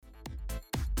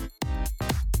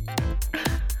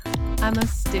I'm a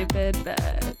stupid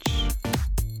bitch.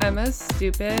 I'm a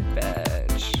stupid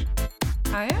bitch.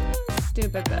 I am a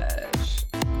stupid bitch.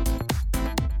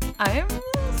 I am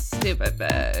a stupid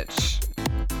bitch.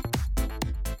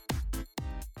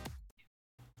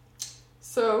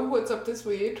 So, what's up this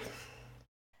week?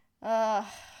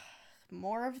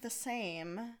 More of the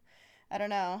same. I don't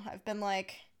know. I've been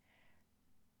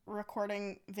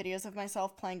recording videos of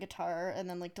myself playing guitar and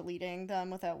then deleting them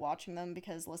without watching them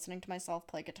because listening to myself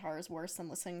play guitar is worse than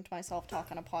listening to myself talk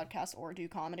on a podcast or do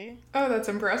comedy. Oh, that's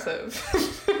impressive.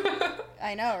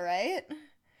 I know, right?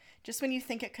 Just when you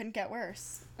think it couldn't get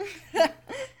worse.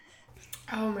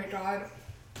 Oh my god.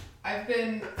 I've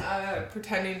been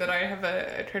pretending that I have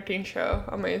a cooking show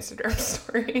on my Instagram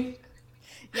story.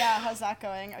 Yeah, how's that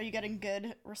going? Are you getting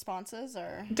good responses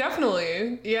or?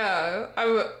 Definitely, yeah.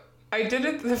 I did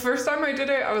it, the first time I did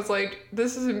it, I was like,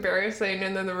 this is embarrassing,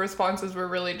 and then the responses were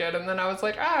really good, and then I was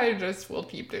like, I just will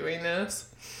keep doing this.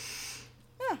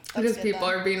 Yeah, because people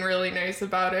are being really nice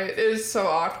about it. It is so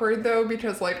awkward, though,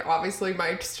 because, obviously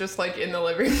Mike's just, in the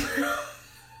living room.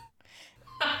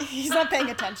 He's not paying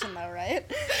attention, though,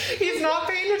 right? He's not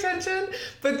paying attention,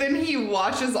 but then he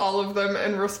watches all of them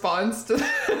and responds to them.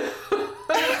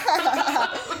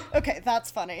 Okay,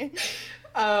 that's funny.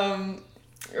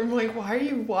 I'm like, why are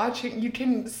you watching? You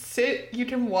can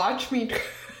watch me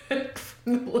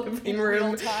from the living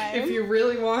room if you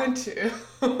really want to.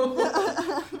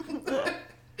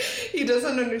 He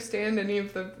doesn't understand any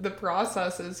of the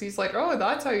processes. He's like, oh,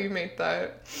 that's how you make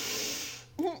that.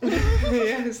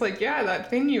 Yeah, it's like, yeah, that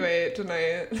thing you ate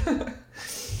tonight.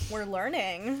 We're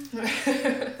learning.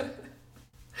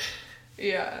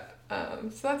 Yeah, so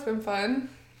that's been fun.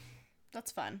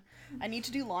 That's fun. I need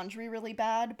to do laundry really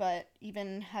bad, but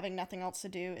even having nothing else to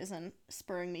do isn't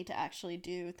spurring me to actually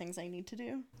do things I need to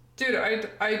do. Dude,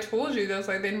 I told you this,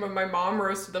 I think, when my mom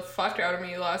roasted the fuck out of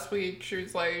me last week. She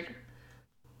was like,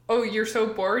 oh, you're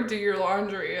so bored, do your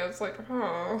laundry. I was like,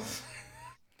 oh.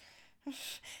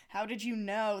 How did you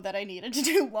know that I needed to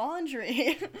do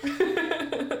laundry?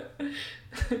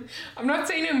 I'm not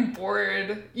saying I'm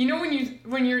bored. You know, when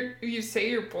you say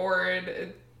you're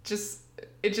bored,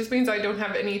 it just means I don't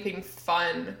have anything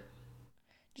fun.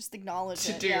 Just acknowledge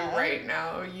to it, do yeah. right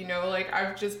now. You know,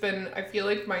 I feel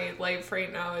like my life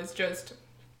right now is just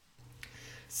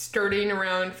skirting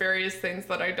around various things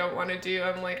that I don't want to do.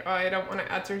 I'm like, oh, I don't want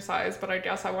to exercise, but I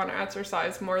guess I want to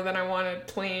exercise more than I want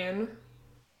to clean.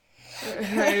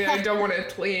 I don't want to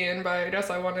clean, but I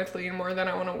guess I want to clean more than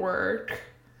I want to work.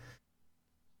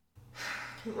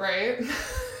 Right?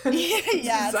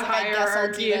 Yeah, It's a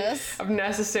hierarchy of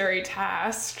necessary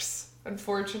tasks,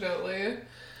 unfortunately.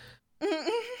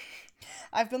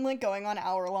 I've been going on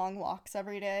hour-long walks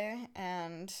every day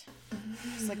and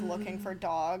just looking for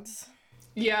dogs.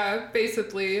 Yeah,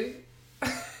 basically.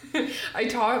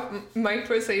 Mike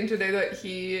was saying today that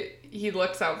he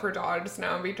looks out for dogs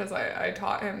now because I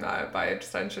taught him that by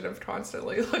extension of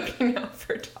constantly looking out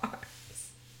for dogs.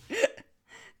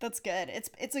 That's good.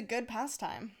 It's a good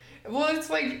pastime. Well, it's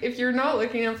if you're not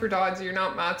looking out for dogs, you're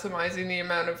not maximizing the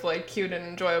amount of cute and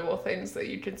enjoyable things that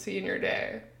you can see in your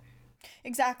day.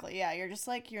 Exactly, yeah. You're just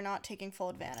you're not taking full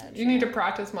advantage. You need to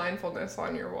practice mindfulness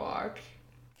on your walk.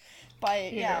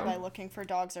 By looking for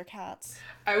dogs or cats.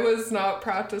 I was not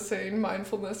practicing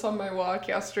mindfulness on my walk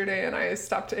yesterday, and I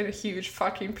stepped in a huge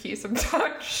fucking piece of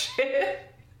dog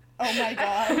shit. Oh my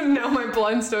god. Now my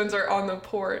Blundstones are on the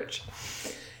porch.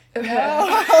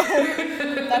 No,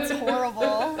 that's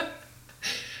horrible.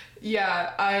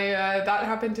 Yeah, that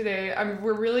happened today.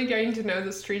 We're really getting to know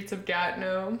the streets of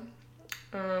Gatineau.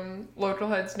 Local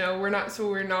heads know we're not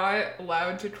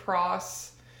allowed to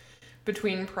cross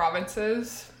between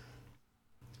provinces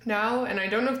now, and I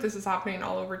don't know if this is happening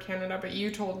all over Canada, but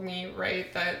you told me,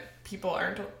 right, that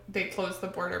they closed the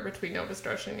border between Nova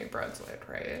Scotia and New Brunswick,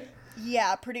 right?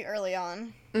 Yeah, pretty early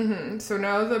on. Mm-hmm. So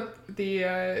now the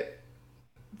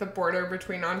border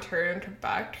between Ontario and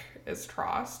Quebec is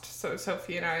crossed, so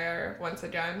Sophie and I are once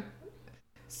again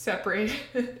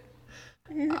separated.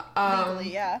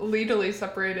 Legally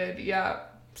separated, yeah.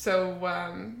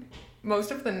 So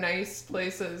most of the nice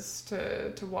places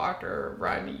to walk or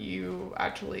run, you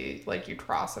actually you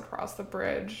cross across the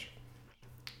bridge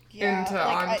into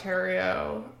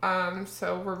Ontario.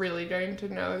 So we're really getting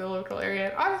to know the local area.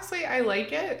 And honestly, I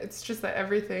like it. It's just that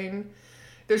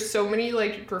there's so many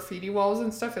graffiti walls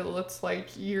and stuff. It looks like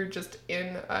you're just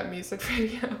in a music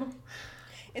video.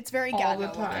 It's very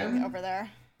Gatineau looking over there.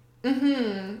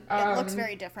 Mm-hmm. It looks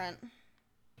very different.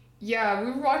 Yeah,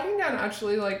 we were walking down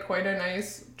actually quite a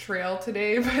nice trail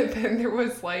today, but then there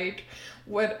was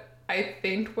what I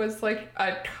think was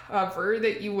a cover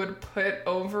that you would put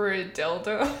over a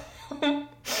dildo.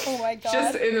 Oh my god.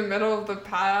 Just in the middle of the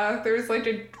path, there's like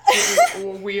a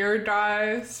weird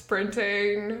guy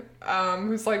sprinting,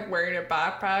 who's like wearing a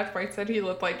backpack. Mike said he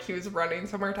looked like he was running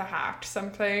somewhere to hack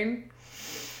something.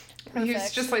 He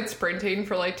was just like sprinting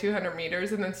for like 200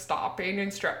 meters and then stopping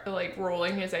and like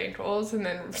rolling his ankles and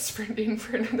then sprinting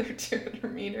for another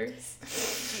 200 meters.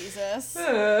 Jesus.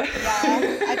 Yeah,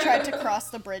 I tried to cross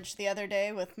the bridge the other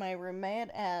day with my roommate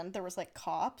and there was like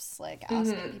cops like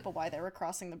asking people why they were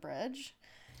crossing the bridge.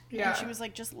 Yeah. And she was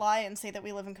like, just lie and say that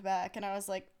we live in Quebec. And I was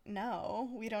like, no,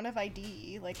 we don't have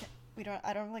ID. Like,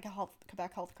 I don't have like a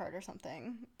Quebec health card or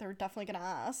something. They're definitely going to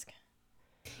ask.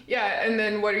 Yeah, and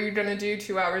then what are you going to do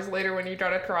 2 hours later when you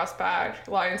gotta cross back?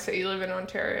 Lie and say you live in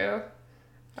Ontario?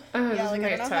 Yeah, like,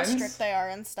 I don't know how strict they are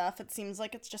and stuff. It seems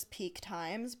like it's just peak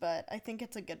times, but I think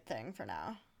it's a good thing for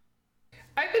now.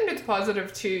 I think it's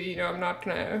positive, too. You know, I'm not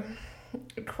going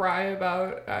to cry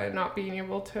about not being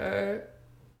able to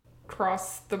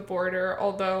cross the border,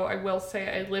 although I will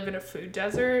say I live in a food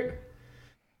desert.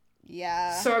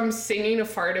 Yeah. So I'm singing a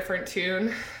far different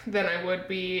tune than I would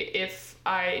be if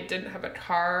I didn't have a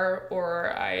car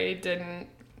or I didn't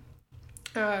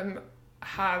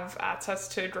have access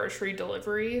to grocery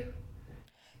delivery.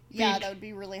 Yeah, that would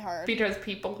be really hard. Because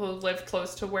people who live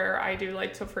close to where I do,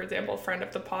 like, so for example, a friend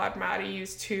of the pod, Maddie,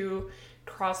 used to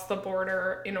cross the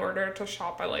border in order to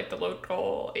shop at like the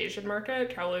local Asian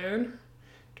market, Kowloon.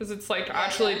 Because it's like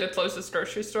actually the closest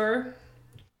grocery store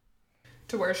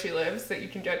to where she lives that you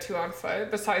can get to on foot,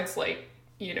 besides like,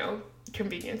 you know,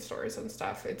 convenience stores and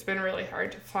stuff. It's been really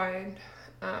hard to find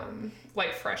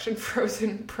like fresh and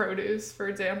frozen produce, for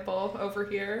example, over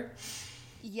here.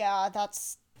 Yeah,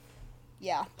 that's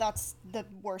the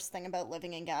worst thing about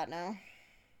living in Gatineau.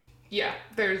 Yeah,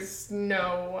 there's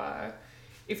no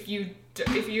if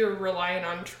you're relying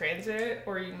on transit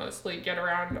or you mostly get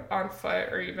around on foot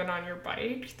or even on your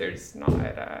bike, there's not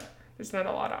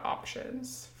a lot of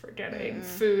options for getting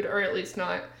food, or at least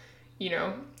not, you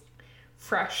know,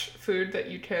 fresh food that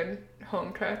you can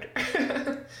home cook.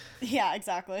 Yeah,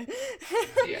 exactly.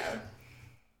 Yeah.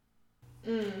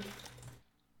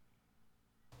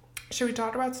 Should we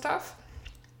talk about stuff?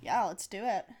 Yeah, let's do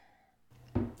it.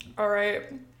 All right.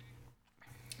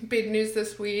 Big news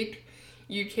this week.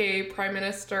 UK Prime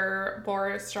Minister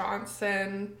Boris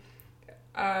Johnson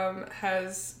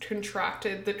has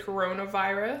contracted the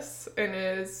coronavirus and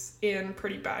is in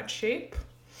pretty bad shape.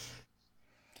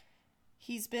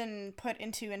 He's been put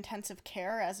into intensive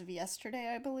care as of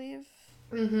yesterday, I believe.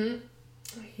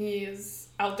 He's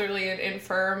elderly and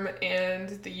infirm, and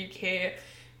the UK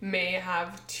may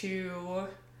have to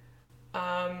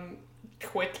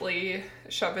quickly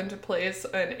shove into place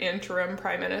an interim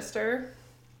prime minister.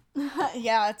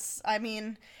 Yeah,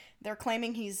 they're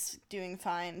claiming he's doing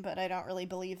fine, but I don't really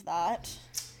believe that.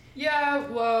 Yeah,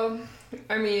 well,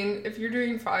 I mean, if you're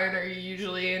doing fine, are you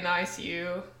usually in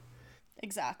ICU?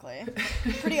 Exactly.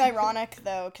 Pretty ironic,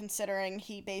 though, considering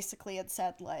he basically had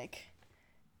said, like,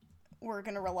 we're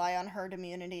gonna rely on herd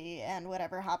immunity and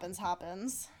whatever happens,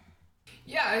 happens.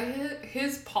 Yeah,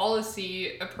 his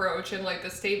policy approach and, like, the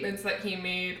statements that he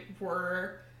made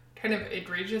were kind of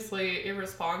egregiously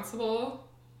irresponsible.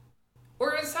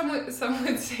 Or as some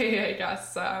would say, I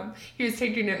guess, he was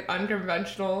taking an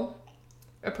unconventional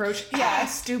approach. Yeah.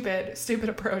 Stupid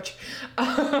approach.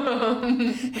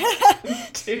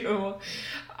 To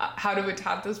how to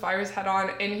attack this virus head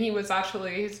on. And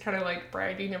he's kind of like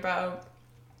bragging about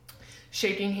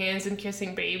shaking hands and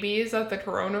kissing babies at the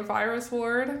coronavirus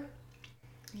ward.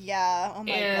 Yeah, oh my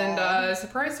god. And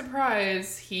surprise,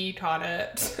 surprise, he caught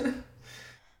it.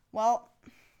 Well,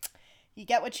 you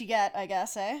get what you get, I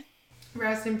guess, eh?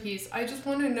 Rest in peace. I just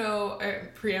want to know,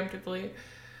 preemptively,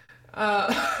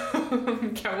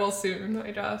 get well soon,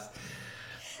 I guess.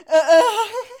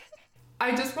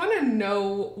 I just want to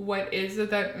know what is it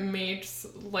that makes,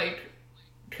 like,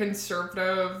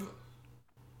 conservative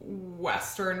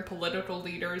Western political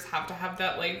leaders have to have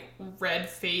that, like, red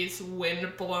face,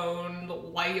 wind-blown,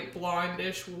 light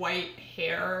blondish, white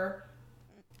hair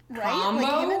combo?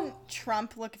 Like, him and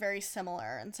Trump look very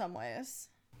similar in some ways.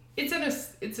 It's an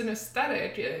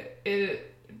aesthetic.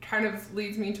 It kind of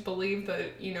leads me to believe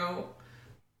that, you know,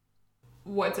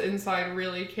 what's inside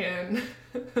really can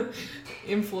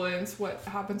influence what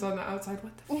happens on the outside.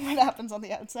 What happens on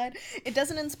the outside? It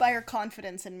doesn't inspire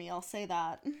confidence in me, I'll say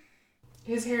that.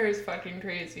 His hair is fucking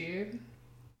crazy.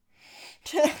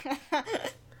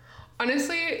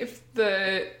 Honestly, if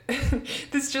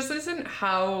this just isn't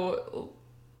how,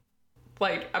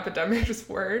 like, epidemics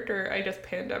work, or I guess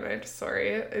pandemics,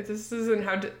 sorry. This isn't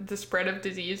how the spread of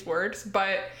disease works,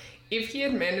 but if he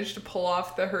had managed to pull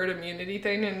off the herd immunity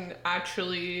thing and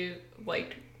actually,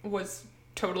 like, was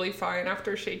totally fine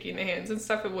after shaking the hands and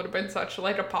stuff, it would have been such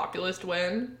like a populist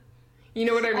win. You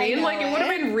know what I mean? Like, it would have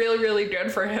been really, really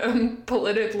good for him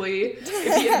politically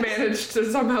if he had managed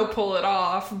to somehow pull it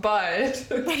off, but...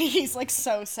 He's, like,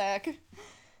 so sick.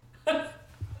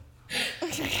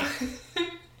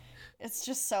 It's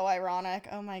just so ironic.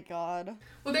 Oh, my God.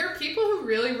 Well, there are people who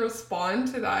really respond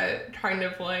to that kind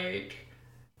of, like,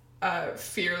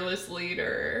 fearless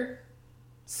leader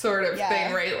sort of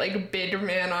thing, right? Like, big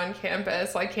man on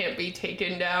campus, I can't be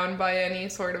taken down by any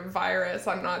sort of virus.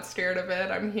 I'm not scared of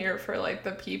it. I'm here for, like,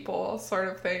 the people sort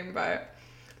of thing, but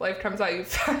life comes at you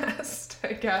fast,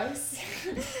 I guess.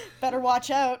 Better watch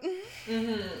out.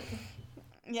 Mm-hmm.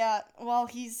 Yeah, well,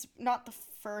 he's not the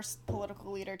first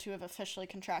political leader to have officially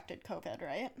contracted COVID,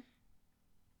 right?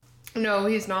 No,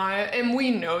 he's not. And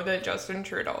we know that Justin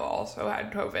Trudeau also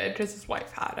had COVID because his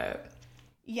wife had it.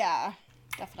 Yeah,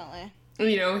 definitely.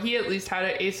 You know, he at least had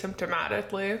it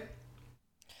asymptomatically.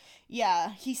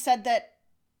 Yeah, he said that.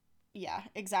 Yeah,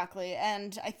 exactly.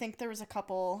 And I think there was a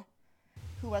couple.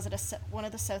 Who was it? One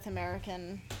of the South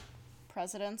American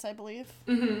presidents, I believe.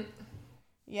 Mm-hmm.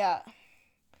 Yeah.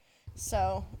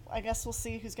 So I guess we'll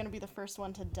see who's going to be the first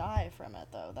one to die from it,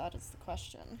 though. That is the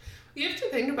question. You have to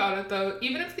think about it, though.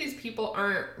 Even if these people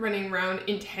aren't running around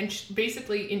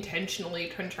basically intentionally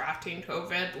contracting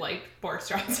COVID like Boris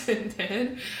Johnson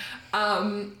did,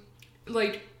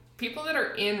 like, people that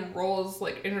are in roles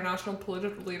like international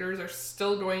political leaders are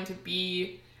still going to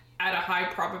be at a high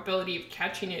probability of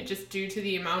catching it just due to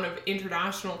the amount of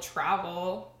international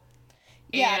travel.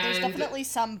 Yeah, there's definitely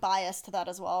some bias to that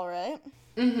as well, right?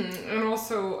 Mm-hmm. And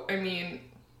also, I mean,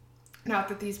 not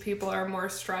that these people are more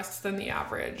stressed than the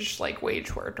average, like,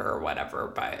 wage worker or whatever,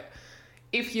 but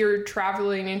if you're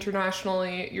traveling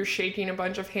internationally, you're shaking a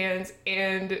bunch of hands,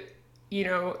 and, you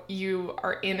know, you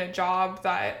are in a job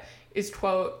that is,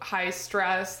 quote, high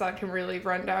stress, that can really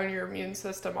run down your immune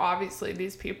system. Obviously,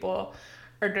 these people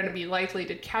are going to be likely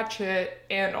to catch it,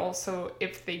 and also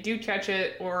if they do catch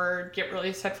it or get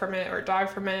really sick from it or die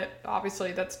from it,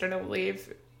 obviously that's going to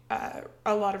leave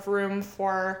a lot of room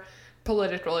for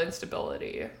political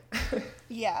instability.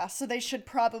 Yeah, so they should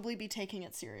probably be taking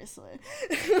it seriously.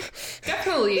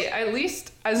 Definitely, at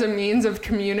least as a means of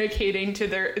communicating to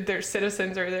their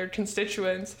citizens or their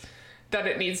constituents that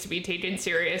it needs to be taken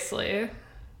seriously.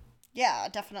 Yeah,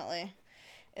 definitely.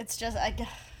 It's just, I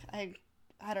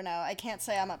don't know. I can't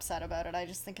say I'm upset about it. I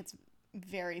just think it's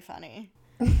very funny.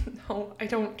 No, I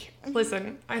don't.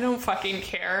 Listen, I don't fucking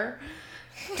care.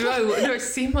 Do I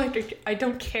seem like I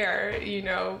don't care, you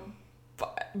know,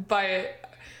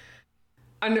 but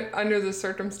under the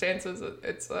circumstances,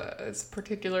 it's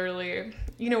particularly,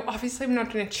 you know, obviously I'm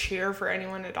not going to cheer for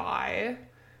anyone to die,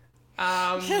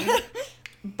 but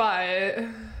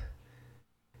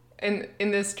in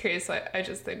this case, I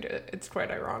just think it's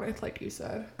quite ironic, like you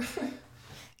said.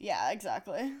 Yeah,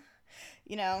 exactly.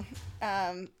 You know,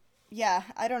 yeah,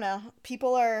 I don't know.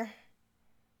 People are,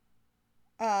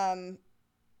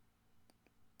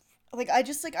 like, I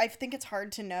think it's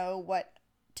hard to know what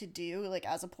to do, like,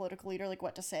 as a political leader, like,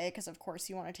 what to say, because, of course,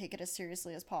 you want to take it as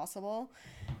seriously as possible,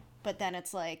 but then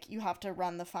it's, like, you have to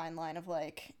run the fine line of,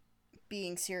 like,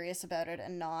 being serious about it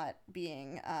and not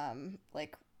being,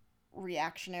 like,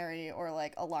 reactionary or,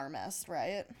 like, alarmist,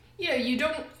 right? Yeah, you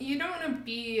don't want to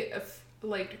be, a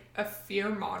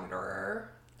fear-mongerer,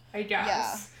 I guess.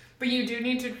 Yeah. But you do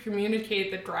need to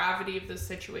communicate the gravity of the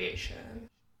situation.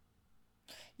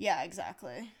 Yeah,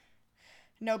 exactly.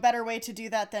 No better way to do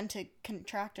that than to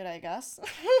contract it, I guess.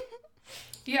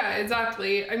 Yeah,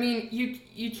 exactly. I mean,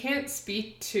 you can't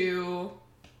speak to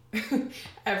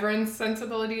everyone's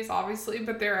sensibilities, obviously,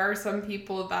 but there are some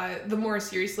people that the more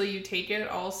seriously you take it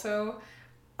also,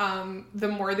 the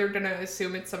more they're going to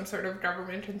assume it's some sort of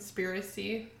government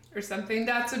conspiracy or something.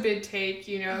 That's a big take,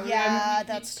 you know. Yeah,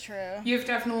 that's true. You've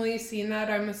definitely seen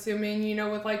that, I'm assuming, you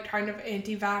know, with, like, kind of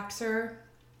anti-vaxxer.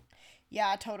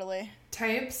 Yeah, totally.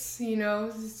 Types, you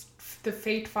know, the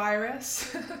fake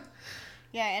virus.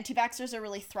 Yeah, anti-vaxxers are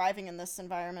really thriving in this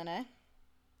environment, eh?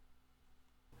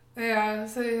 Yeah,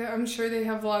 so I'm sure they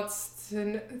have lots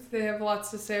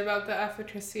to say about the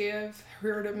efficacy of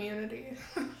herd immunity.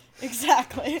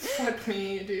 Exactly. Fuck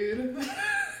me, dude.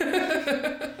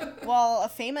 Well, a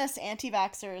famous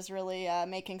anti-vaxxer is really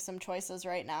making some choices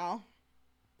right now.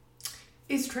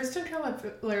 Is Tristan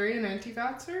Cavallari an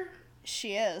anti-vaxxer?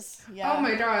 She is, yeah. Oh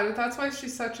my god, that's why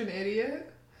she's such an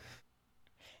idiot?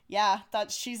 Yeah,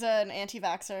 she's an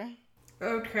anti-vaxxer.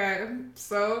 Okay,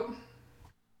 so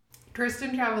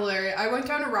Tristan Cavallari. I went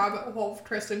down a rabbit hole of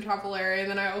Tristan Cavallari, and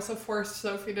then I also forced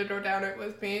Sophie to go down it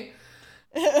with me.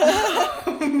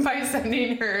 by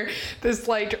sending her this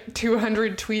like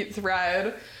 200 tweet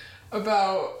thread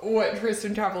about what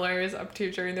Tristan Cavallari is up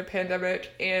to during the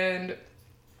pandemic. And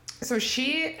so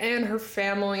she and her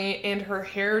family and her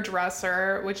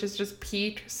hairdresser, which is just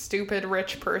peak stupid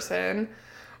rich person,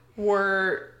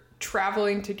 were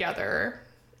traveling together.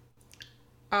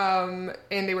 And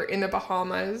they were in the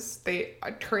Bahamas. They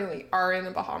currently are in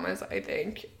the Bahamas, I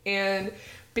think. And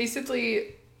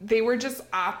basically they were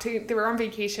on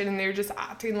vacation and they were just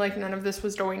acting like none of this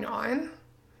was going on.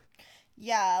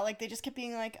 Yeah, like they just kept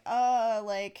being like,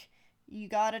 like you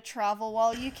gotta travel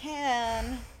while you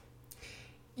can.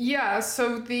 Yeah,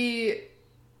 so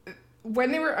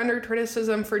when they were under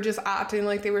criticism for just acting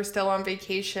like they were still on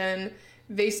vacation,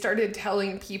 they started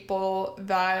telling people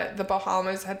that the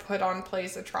Bahamas had put on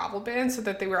place a travel ban so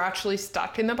that they were actually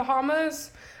stuck in the Bahamas.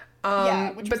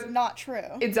 Which was not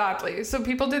true. Exactly. So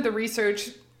people did the research.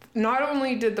 Not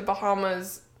only did the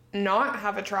Bahamas not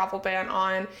have a travel ban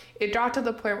on, it got to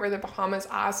the point where the Bahamas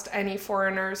asked any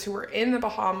foreigners who were in the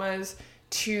Bahamas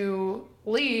to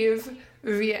leave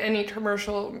via any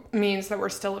commercial means that were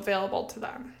still available to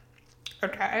them.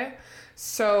 Okay?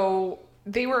 So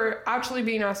they were actually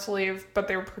being asked to leave, but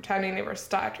they were pretending they were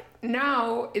stuck.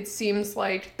 Now it seems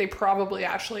like they probably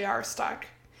actually are stuck.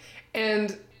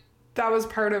 And that was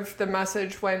part of the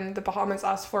message when the Bahamas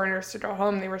asked foreigners to go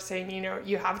home. They were saying,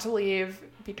 you have to leave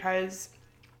because,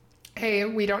 hey,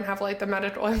 we don't have like the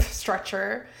medical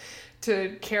infrastructure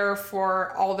to care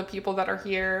for all the people that are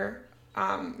here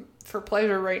for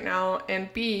pleasure right now. And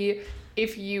B,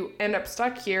 if you end up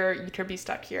stuck here, you could be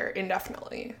stuck here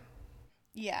indefinitely.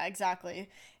 Yeah, exactly.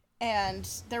 And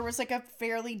there was like a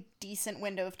fairly decent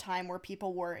window of time where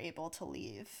people were able to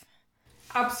leave.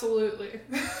 Absolutely.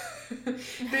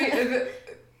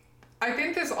 I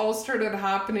think this all started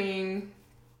happening,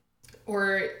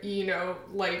 or,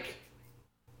 like,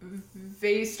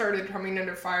 they started coming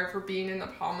under fire for being in the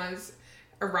Bahamas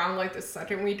around, like, the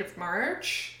second week of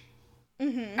March.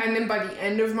 Mm-hmm. And then by the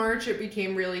end of March, it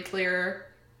became really clear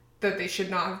that they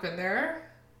should not have been there.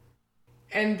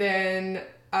 And then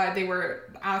they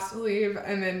were asked to leave,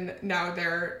 and then now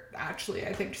they're actually,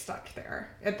 I think, stuck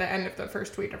there at the end of the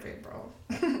first week of April.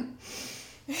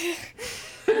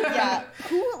 Yeah.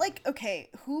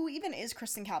 Who even is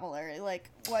Kristin Cavallari?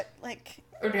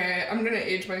 Okay, I'm gonna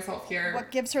age myself here.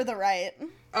 What gives her the right?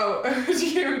 Oh,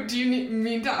 do you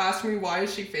mean to ask me why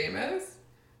is she famous?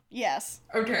 Yes.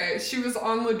 Okay, she was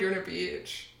on Laguna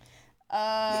Beach.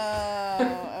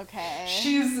 Oh, okay.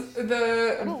 She's what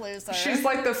a loser. She's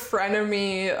like the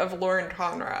frenemy of Lauren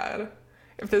Conrad,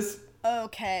 if this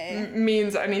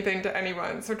means anything to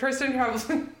anyone. So Tristan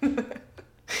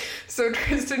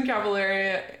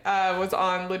Cavallari was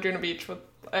on Laguna Beach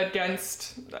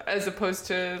as opposed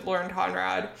to Lauren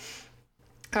Conrad,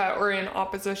 or in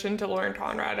opposition to Lauren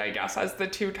Conrad, I guess, as the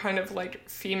two kind of like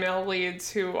female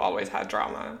leads who always had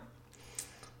drama.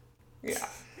 Yeah.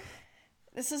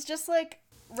 This is just like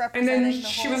representing and then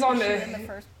she was on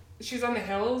she was on The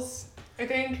Hills, I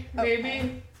think,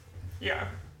 maybe. Yeah.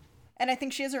 And I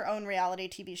think she has her own reality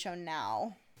TV show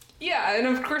now. Yeah, and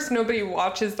of course nobody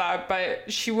watches that, but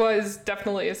she was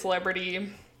definitely a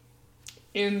celebrity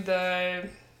in the,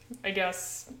 I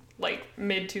guess, like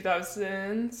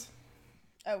mid-2000s.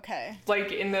 Okay.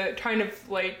 Like in the kind of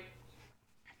like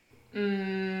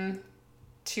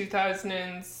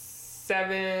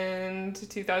 2007 to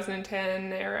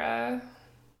 2010 era.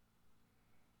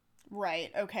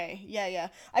 Right, okay. Yeah.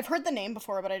 I've heard the name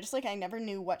before, but I never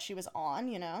knew what she was on,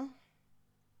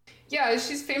 Yeah,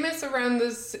 she's famous around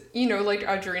this, like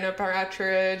Audrina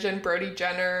Partridge and Brody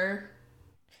Jenner.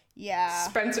 Yeah.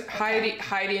 Spencer, okay.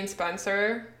 Heidi and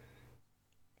Spencer.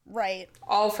 Right.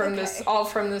 All from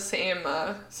the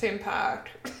same pack.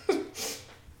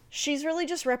 She's really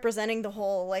just representing the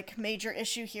whole, like, major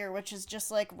issue here, which is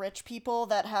just, like, rich people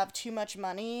that have too much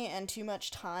money and too much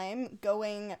time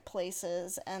going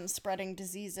places and spreading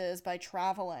diseases by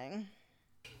traveling.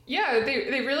 Yeah,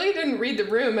 they really didn't read the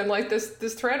room, and, like,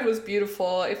 this thread was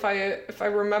beautiful. If I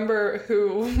remember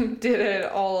who did it,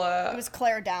 I'll... It was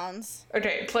Claire Downs.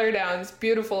 Okay, Claire Downs.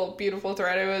 Beautiful, beautiful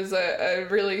thread. It was a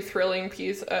really thrilling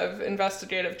piece of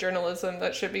investigative journalism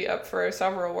that should be up for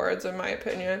several awards, in my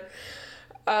opinion.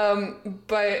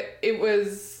 But it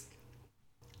was,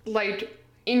 like,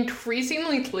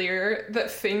 increasingly clear that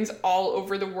things all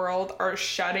over the world are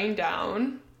shutting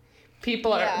down.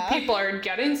 People are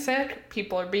getting sick.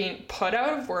 People are being put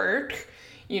out of work.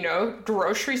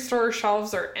 Grocery store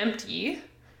shelves are empty.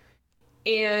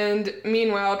 And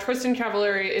meanwhile, Tristan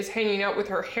Cavallari is hanging out with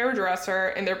her hairdresser,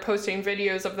 and they're posting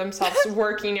videos of themselves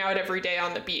working out every day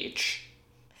on the beach.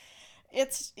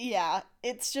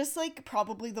 it's just like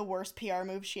probably the worst PR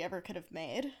move she ever could have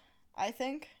made, I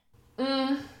think.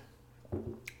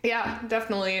 Yeah,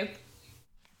 definitely.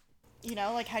 You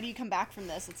know, like, how do you come back from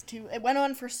this? It's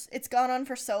gone on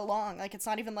for so long. Like, it's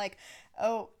not even like,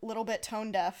 oh, little bit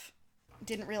tone deaf,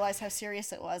 didn't realize how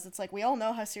serious it was. It's like, we all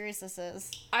know how serious this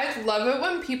is. I love it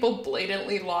when people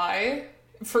blatantly lie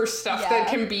for stuff that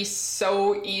can be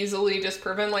so easily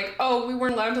disproven. Like, oh, we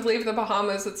weren't allowed to leave the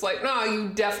Bahamas. It's like, no, you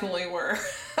definitely were.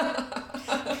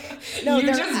 No,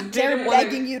 they're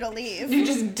begging you to leave. You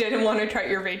just didn't want to cut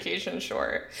your vacation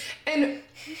short. And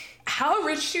how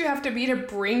rich do you have to be to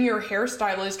bring your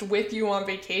hairstylist with you on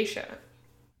vacation?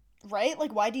 Right?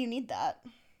 Like, why do you need that?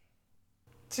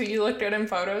 So you look good in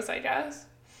photos, I guess?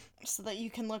 So that you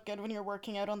can look good when you're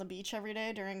working out on the beach every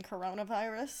day during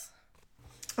coronavirus?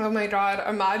 Oh my god,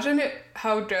 imagine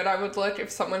how good I would look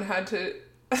if someone had to...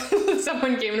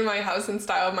 someone came to my house and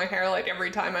styled my hair like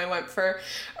every time I went for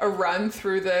a run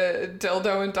through the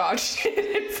dildo and dog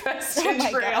shit infested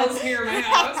trails near my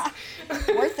house.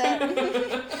 Worth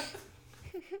it.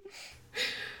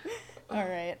 All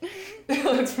right.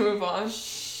 Let's move on.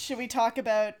 Should we talk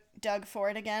about Doug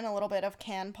Ford again? A little bit of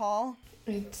Can Paul?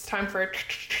 It's time for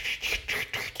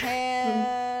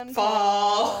Can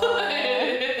Paul.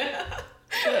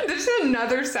 This is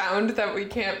another sound that we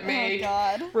can't make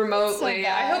remotely. So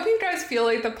I hope you guys feel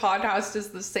like the podcast is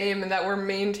the same and that we're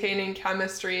maintaining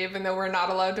chemistry even though we're not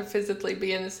allowed to physically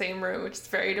be in the same room, which is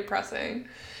very depressing.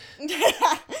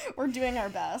 We're doing our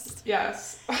best.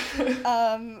 Yes.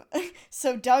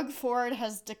 So Doug Ford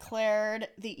has declared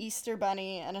the Easter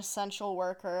Bunny an essential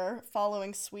worker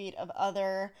following suit of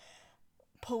other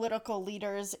political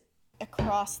leaders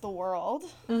across the world.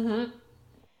 Mm-hmm.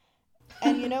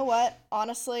 And you know what?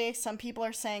 Honestly, some people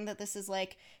are saying that this is,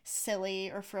 like, silly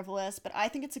or frivolous, but I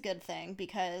think it's a good thing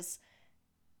because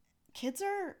kids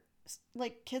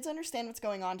understand what's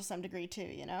going on to some degree too,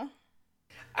 you know?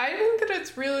 I think that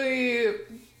it's really...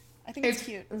 I think it's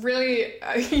cute. Really,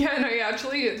 yeah, and I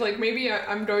actually, like, maybe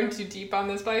I'm going too deep on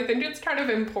this, but I think it's kind of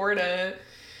important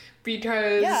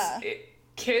because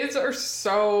kids are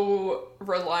so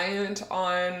reliant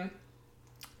on,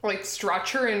 like,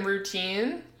 structure and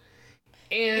routine.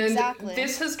 And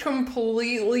this has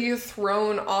completely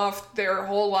thrown off their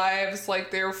whole lives, like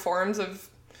their forms of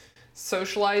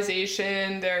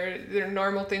socialization, their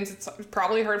normal things. It's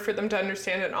probably hard for them to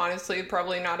understand, and honestly,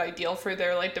 probably not ideal for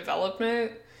their like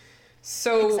development.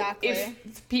 So if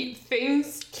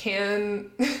things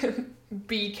can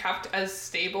be kept as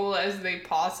stable as they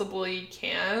possibly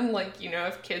can, like, you know,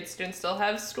 if kids can still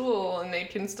have school and they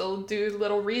can still do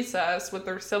little recess with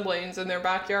their siblings in their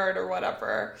backyard or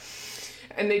whatever,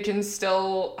 and they can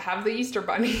still have the Easter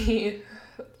Bunny,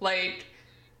 like,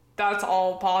 that's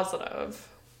all positive.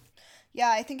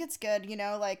 Yeah, I think it's good, you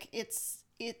know, like,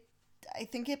 I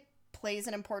think it plays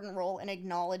an important role in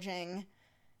acknowledging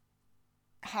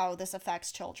how this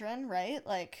affects children, right?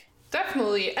 Like...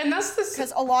 Definitely, and that's the...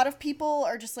 Because a lot of people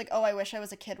are just like, oh, I wish I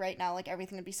was a kid right now, like,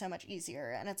 everything would be so much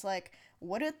easier, and it's like,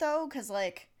 would it, though? Because,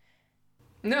 like...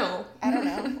 No. I don't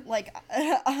know. Like,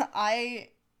 I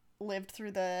lived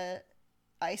through the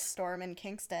ice storm in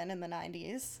Kingston in the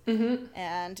 90s,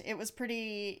 and it was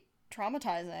pretty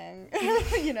traumatizing,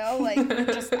 you know, like,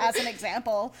 just as an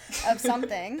example of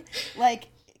something. Like,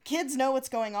 kids know what's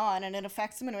going on, and it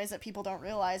affects them in ways that people don't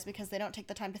realize because they don't take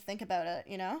the time to think about it,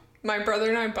 you know? My brother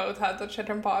and I both had the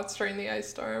chicken pox during the ice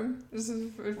storm. This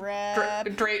is a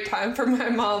great time for my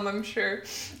mom, I'm sure.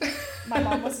 My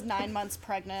mom was 9 months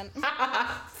pregnant.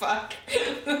 Fuck.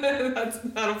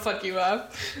 That'll fuck you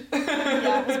up.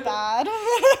 Yeah, it was bad.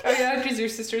 Oh yeah, because your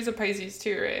sister's a Pisces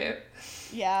too, right?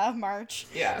 Yeah, March.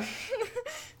 Yeah.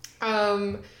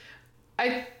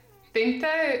 I think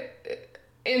that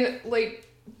in, like,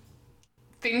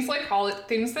 things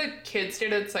that kids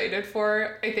get excited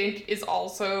for, I think, is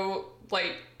also,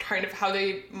 like, kind of how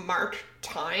they mark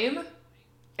time.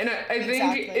 And I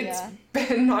think it's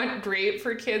been not great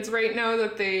for kids right now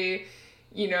that they,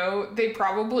 you know, they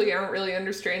probably aren't really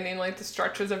understanding, like, the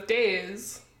structures of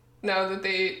days now that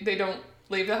they don't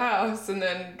leave the house and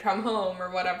then come home or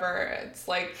whatever. It's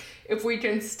like, if we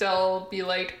can still be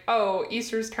like, oh,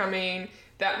 Easter's coming,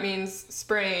 that means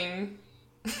spring.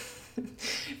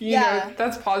 You know,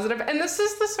 that's positive. And this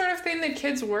is the sort of thing that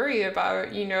kids worry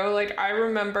about, you know, like, I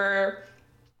remember,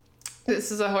 this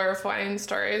is a horrifying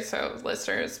story, so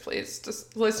listeners, please,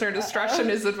 just listener discretion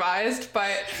is advised,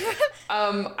 but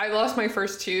I lost my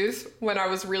first tooth when I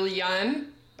was really young.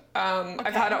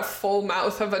 I've had a full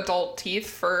mouth of adult teeth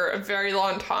for a very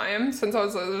long time, since I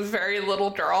was a very little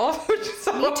girl. Me too.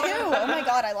 Oh my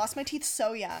god, I lost my teeth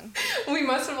so young. We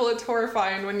must have looked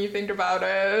horrifying when you think about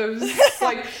it. It's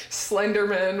like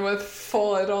Slenderman with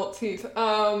full adult teeth.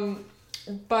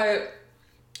 But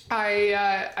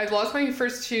I lost my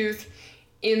first tooth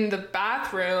in the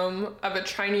bathroom of a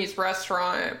Chinese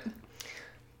restaurant.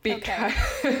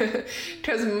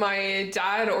 Because my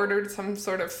dad ordered some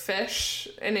sort of fish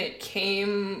and it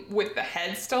came with the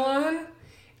head still on,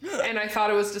 and I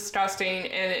thought it was disgusting,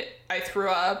 and I threw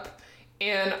up,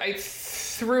 and I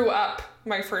threw up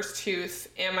my first tooth,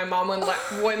 and my mom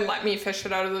wouldn't let me fish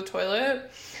it out of the toilet.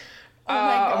 Oh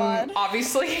my god.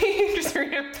 Obviously, just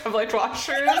in a public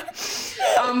washroom.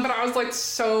 But I was like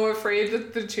so afraid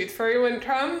that the tooth fairy wouldn't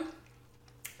come.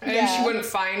 And she wouldn't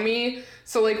find me.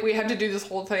 So, like, we had to do this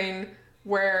whole thing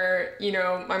where, you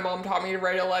know, my mom taught me to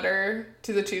write a letter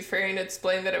to the tooth fairy and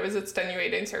explain that it was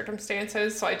extenuating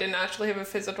circumstances. So I didn't actually have a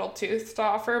physical tooth to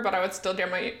offer, but I would still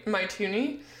get my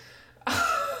toonie.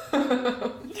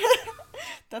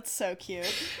 That's so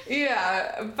cute.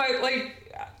 Yeah, but,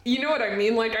 like, you know what I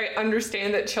mean? Like, I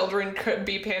understand that children could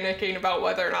be panicking about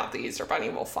whether or not the Easter Bunny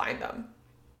will find them.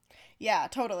 Yeah,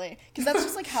 totally. Because that's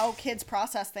just, like, how kids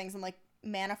process things and, like,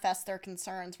 manifest their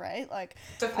concerns, right? Like,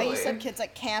 definitely. I used to have kids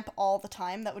at camp all the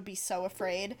time that would be so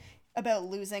afraid about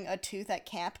losing a tooth at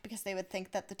camp because they would think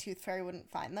that the tooth fairy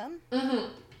wouldn't find them. Mm-hmm.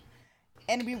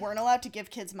 And we weren't allowed to give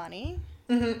kids money.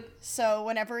 Mm-hmm. So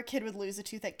whenever a kid would lose a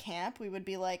tooth at camp, we would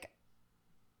be like,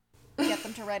 get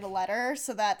them to write a letter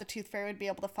so that the tooth fairy would be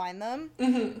able to find them.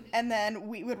 Mm-hmm. And then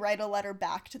we would write a letter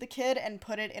back to the kid and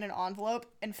put it in an envelope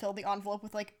and fill the envelope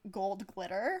with, like, gold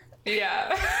glitter.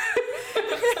 Yeah.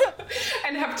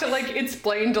 And have to, like,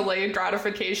 explain delayed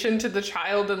gratification to the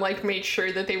child and, like, make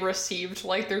sure that they received,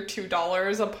 like, their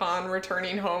 $2 upon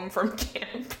returning home from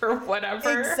camp or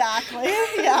whatever. Exactly.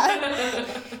 Yeah.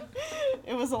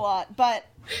 It was a lot. But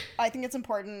I think it's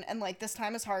important, and, like, this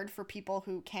time is hard for people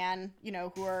who can, you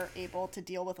know, who are able to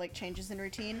deal with, like, changes in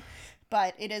routine,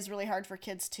 but it is really hard for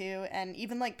kids too, and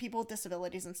even, like, people with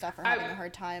disabilities and stuff are having a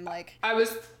hard time, like... I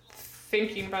was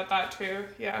thinking about that too,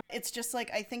 yeah. It's just, like,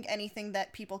 I think anything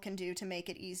that people can do to make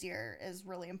it easier is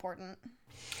really important.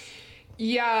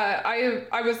 Yeah,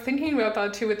 I was thinking about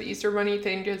that too with the Easter Bunny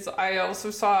thing, because I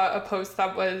also saw a post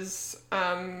that was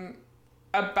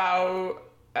about...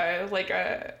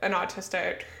 an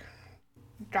autistic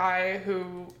guy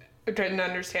who didn't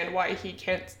understand why he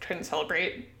couldn't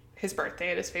celebrate his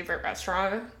birthday at his favorite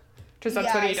restaurant, because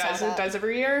that's what he does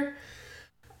every year.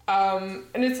 And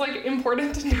it's, like,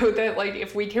 important to know that, like,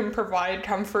 if we can provide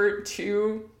comfort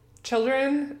to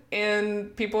children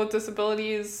and people with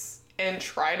disabilities and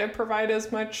try to provide as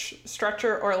much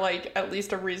structure or, like, at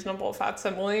least a reasonable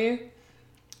facsimile,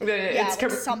 then it's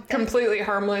completely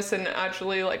harmless and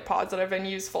actually, like, positive and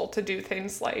useful to do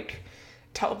things like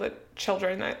tell the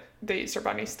children that the Easter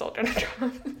Bunny's still gonna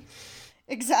come.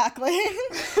 Exactly.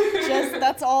 Just,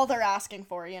 that's all they're asking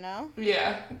for, you know?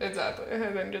 Yeah, exactly.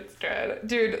 I think it's good.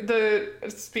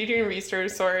 Dude, speaking of Easter,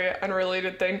 sorry,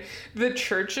 unrelated thing, the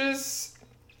churches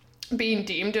being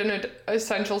deemed an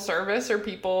essential service, or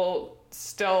people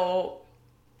still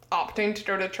opting to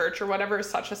go to church or whatever, is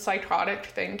such a psychotic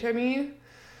thing to me.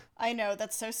 I know,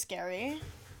 that's so scary.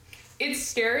 It's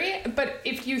scary, but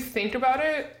if you think about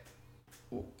it,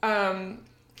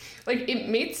 like, it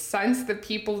makes sense that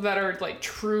people that are, like,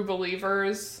 true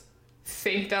believers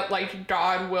think that, like,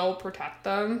 God will protect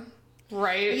them,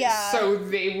 right? Yeah. So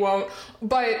they won't,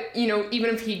 but, you know,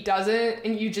 even if he doesn't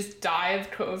and you just die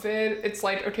of COVID, it's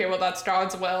like, okay, well, that's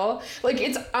God's will. Like,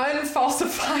 it's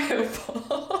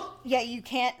unfalsifiable. Yeah, you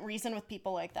can't reason with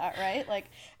people like that, right?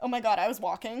 Like, oh my God, I was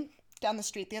walking down the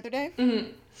street the other day, mm-hmm.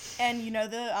 and you know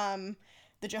the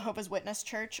Jehovah's Witness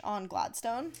church on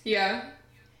Gladstone? Yeah.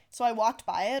 So I walked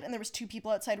by it, and there was 2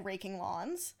 people outside raking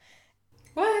lawns.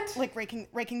 What? Like,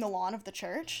 raking the lawn of the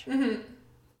church.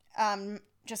 Mm-hmm.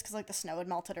 Just because, like, the snow had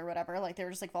melted or whatever. Like, they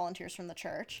were just, like, volunteers from the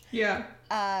church. Yeah.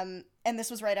 And this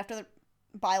was right after the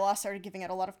bylaw started giving out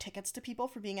a lot of tickets to people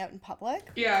for being out in public.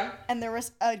 Yeah. And there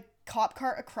was a cop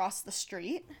car across the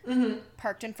street, mm-hmm.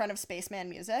 parked in front of Spaceman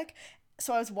Music.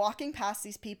 So I was walking past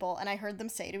these people, and I heard them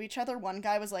say to each other, one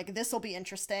guy was like, "This'll be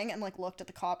interesting," and, like, looked at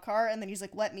the cop car, and then he's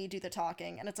like, "Let me do the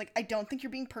talking." And it's like, I don't think you're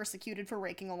being persecuted for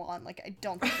raking a lawn. Like, I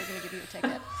don't think they're gonna give you a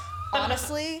ticket.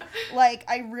 Honestly, like,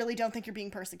 I really don't think you're being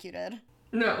persecuted.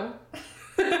 No.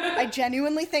 I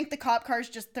genuinely think the cop cars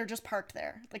they're just parked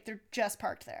there. Like, they're just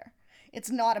parked there.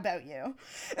 It's not about you.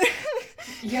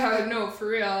 Yeah, no, for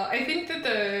real. I think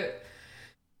that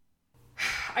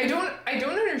I don't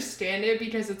understand it,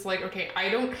 because it's like, okay, I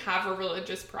don't have a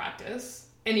religious practice,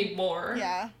 anymore.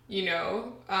 Yeah. You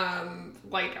know,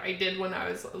 like I did when I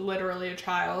was literally a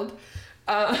child.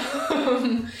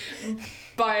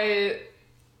 But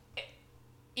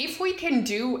if we can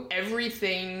do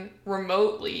everything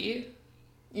remotely,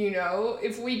 you know,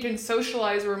 if we can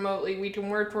socialize remotely, we can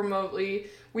work remotely,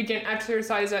 we can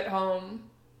exercise at home,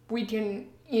 we can,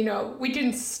 you know, we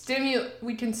can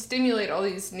stimulate all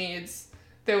these needs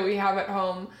that we have at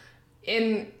home.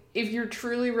 And if you're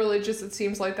truly religious, it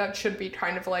seems like that should be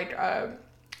kind of like a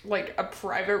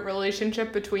private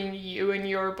relationship between you and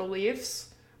your beliefs,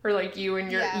 or like you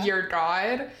and your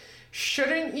God.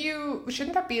 Shouldn't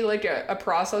that be like a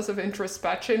process of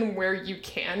introspection where you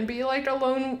can be like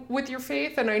alone with your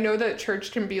faith? And I know that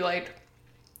church can be like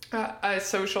a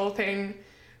social thing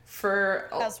for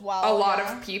a lot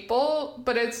of people,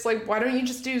 but it's like, why don't you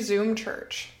just do Zoom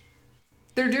church?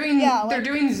 They're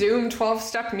doing Zoom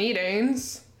 12-step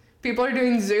meetings. People are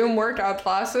doing Zoom workout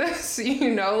classes,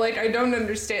 you know, like I don't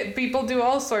understand. People do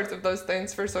all sorts of those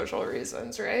things for social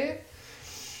reasons, right?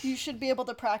 You should be able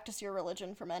to practice your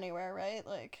religion from anywhere, right?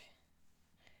 Like,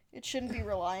 it shouldn't be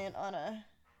reliant on a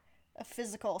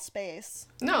physical space.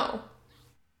 No.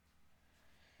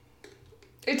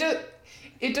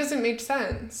 It doesn't make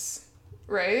sense,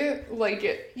 right? Like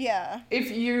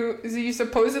if you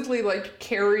supposedly like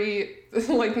carry,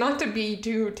 like, not to be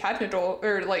too technical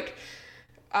or like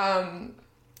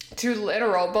too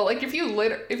literal, but like if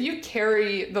you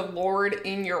carry the Lord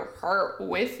in your heart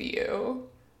with you,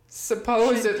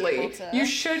 supposedly you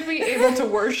should be able to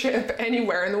worship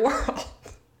anywhere in the world.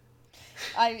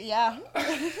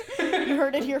 You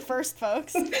heard it here first,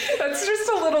 folks. That's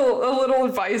just a little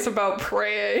advice about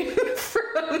praying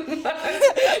from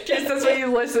just that's what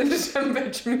you listen to some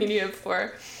bitch media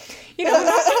for. You know,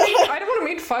 I don't want to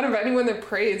make fun of anyone that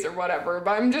prays or whatever,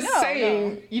 but I'm just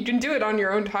saying you can do it on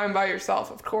your own time by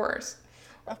yourself, of course.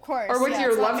 Of course. Or with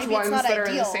your loved ones that are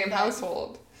in the same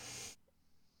household.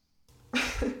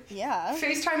 Yeah.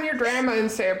 FaceTime your grandma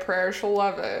and say a prayer. She'll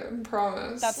love it. I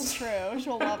promise. That's true.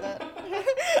 She'll love it.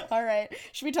 All right.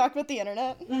 Should we talk about the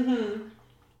internet? Mm-hmm.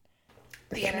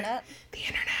 The internet.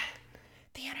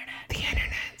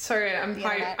 Sorry, I'm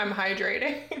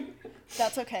hydrating.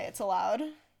 That's okay. It's allowed.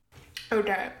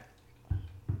 Okay.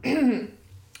 Do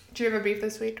you have a beef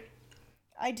this week?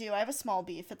 I do. I have a small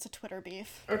beef. It's a Twitter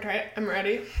beef. Okay, I'm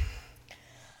ready.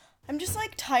 I'm just,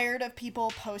 like, tired of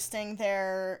people posting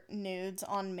their nudes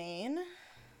on Maine.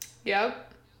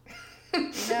 Yep.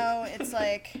 No, it's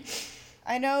like,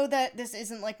 I know that this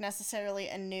isn't, like, necessarily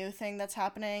a new thing that's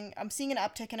happening. I'm seeing an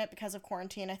uptick in it because of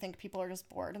quarantine. I think people are just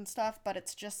bored and stuff, but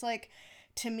it's just, like,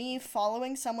 to me,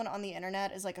 following someone on the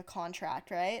internet is like a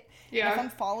contract, right? Yeah. And if I'm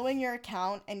following your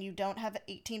account and you don't have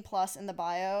 18 plus in the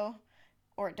bio,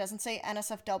 or it doesn't say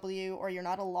NSFW, or you're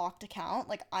not a locked account,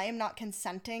 like, I am not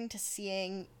consenting to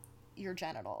seeing your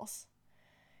genitals.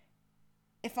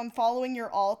 If I'm following your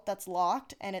alt that's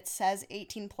locked and it says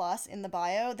 18 plus in the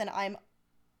bio, then I'm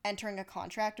entering a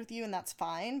contract with you and that's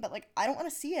fine, but like I don't want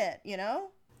to see it, you know?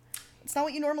 It's not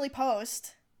what you normally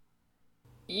post.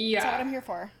 Yeah. That's not what I'm here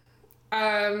for.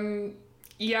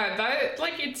 Yeah, that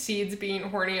like exceeds being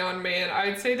horny on man.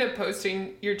 I'd say that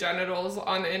posting your genitals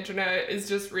on the internet is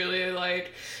just really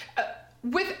like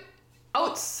with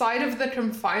outside of the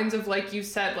confines of, like you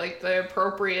said, like the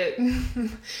appropriate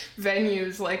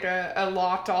venues, like a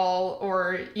locked all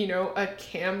or, you know, a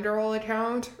Camgirl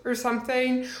account or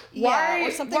something. Yeah,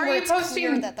 or something why where are you it's posting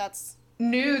clear that that's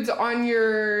nudes on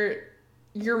your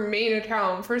main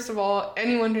account? First of all,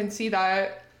 anyone can see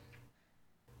that.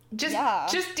 Just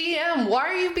DM. Why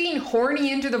are you being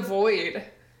horny into the void?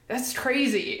 That's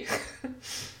crazy.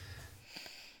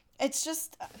 It's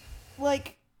just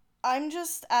like, I'm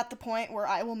just at the point where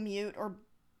I will mute or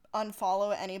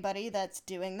unfollow anybody that's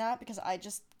doing that because I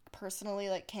just personally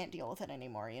like can't deal with it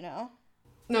anymore, you know?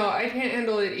 No, I can't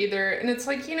handle it either. And it's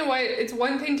like, you know what? It's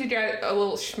one thing to get a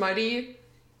little schmutty,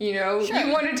 you know? Sure.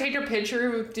 You want to take a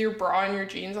picture with your bra and your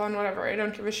jeans on, whatever. I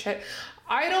don't give a shit.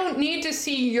 I don't need to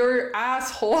see your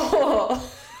asshole.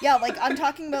 Yeah, like I'm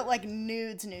talking about like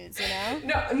nudes, you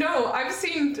know? No, I've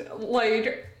seen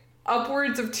like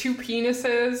upwards of 2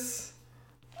 penises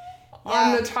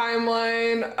on the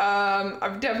timeline.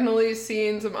 I've definitely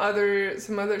seen some other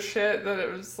shit that it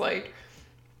was like,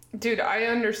 dude, I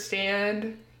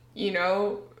understand, you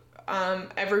know,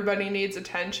 everybody needs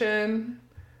attention,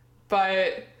 but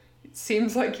it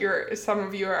seems like some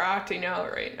of you are acting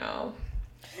out right now.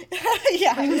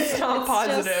 Yeah, it's not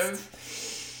positive.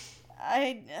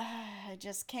 I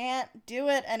just can't do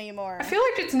it anymore. I feel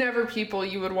like it's never people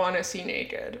you would want to see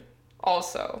naked.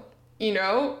 Also, you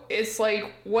know, it's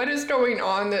like, what is going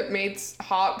on that makes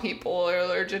hot people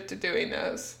allergic to doing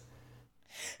this?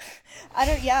 I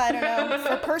don't know.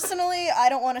 For personally, I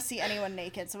don't want to see anyone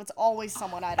naked, so it's always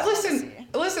someone I don't want to see.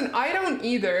 Listen, I don't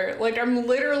either. Like, I'm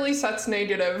literally sex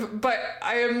negative, but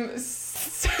I am... but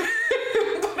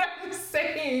I'm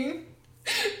saying...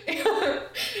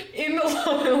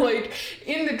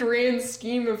 in the grand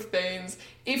scheme of things,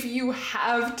 if you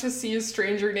have to see a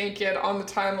stranger naked on the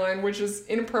timeline, which is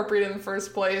inappropriate in the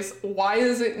first place, why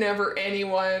is it never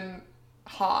anyone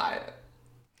hot?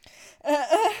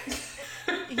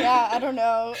 Yeah, I don't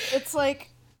know. It's like,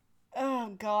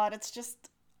 oh god, it's just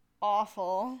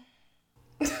awful.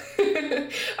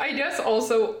 I guess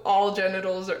also all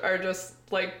genitals are just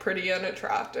like pretty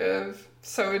unattractive.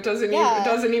 So it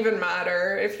doesn't even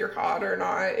matter if you're hot or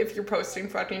not, if you're posting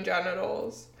fucking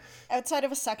genitals. Outside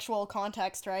of a sexual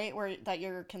context, right, where that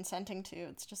you're consenting to,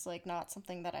 it's just like not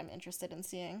something that I'm interested in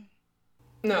seeing.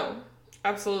 No,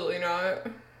 absolutely not.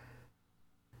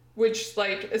 Which,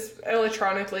 like, is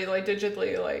electronically, like,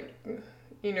 digitally, like,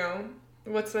 you know,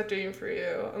 what's that doing for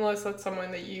you? Unless that's someone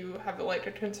that you have, like,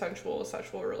 a consensual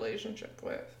sexual relationship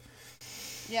with.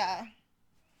 Yeah.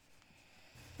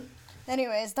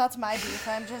 Anyways, that's my beef.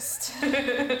 I'm just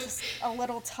a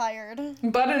little tired.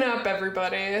 Button up,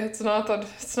 everybody. It's not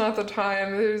the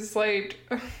time. There's, like,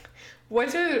 what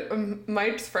did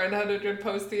Mike's friend had a good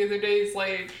post the other day? He's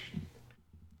like,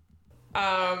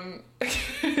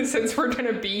 since we're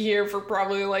gonna be here for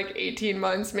probably like 18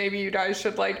 months, maybe you guys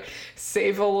should like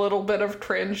save a little bit of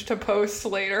cringe to post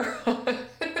later on.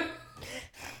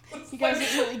 You guys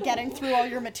are really getting through all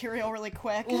your material really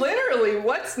quick. Literally,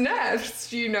 what's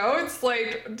next? You know, it's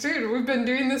like, dude, we've been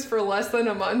doing this for less than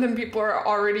a month and people are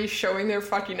already showing their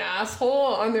fucking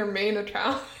asshole on their main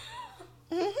account.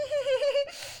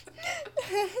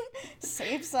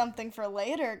 Save something for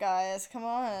later, guys. Come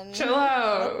on. Chill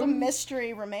out. Let the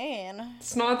mystery remain.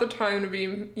 It's not the time to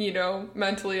be, you know,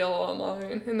 mentally ill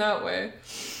online in that way.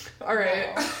 All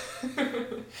right.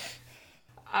 No.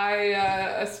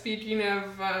 Speaking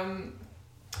of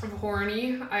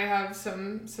horny, I have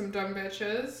some dumb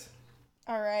bitches.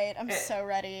 All right, I'm so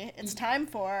ready. It's time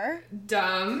for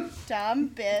dumb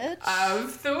bitch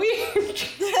of the week.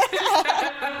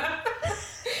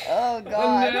 Oh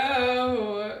god.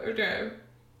 No. Okay.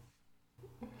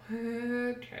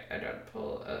 Okay, I gotta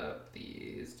pull up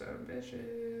these dumb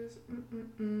bitches.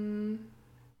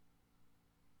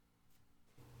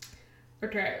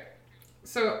 Okay.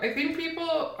 So I think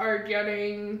people are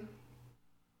getting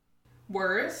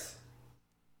worse.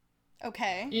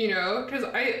 Okay. You know, because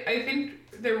I think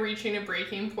they're reaching a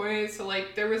breaking point. So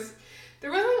like there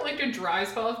wasn't like a dry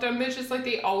spell of dumb bitches. Like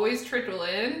they always trickle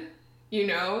in, you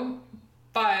know.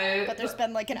 But there's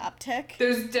been like an uptick.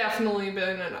 There's definitely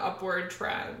been an upward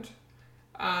trend.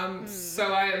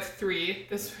 So I have 3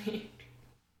 this week.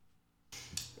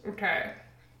 Okay.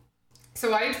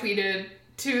 So I tweeted,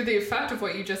 to the effect of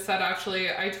what you just said, actually,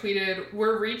 I tweeted,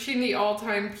 we're reaching the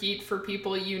all-time peak for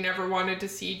people you never wanted to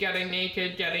see getting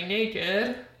naked.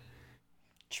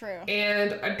 True.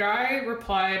 And a guy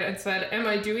replied and said, am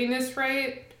I doing this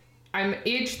right? I'm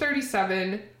age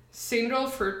 37, single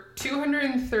for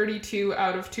 232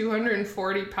 out of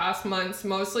 240 past months,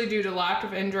 mostly due to lack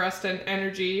of interest and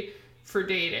energy for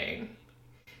dating.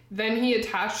 Then he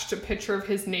attached a picture of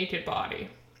his naked body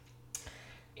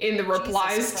in the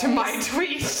replies to my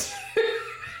tweet.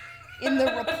 In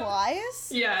the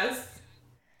replies? Yes.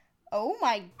 Oh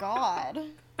my god.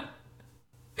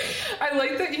 I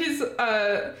like that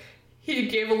he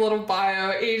gave a little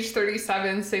bio, age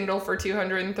 37, single for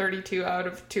 232 out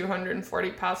of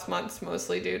 240 past months,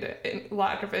 mostly due to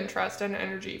lack of interest and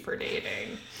energy for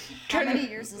dating. How many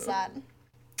years is that?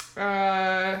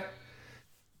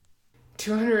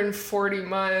 240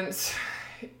 months.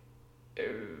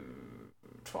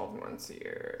 12 months a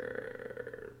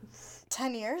year.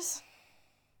 10 years?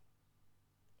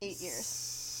 8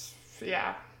 years.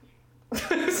 Yeah.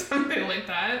 Something like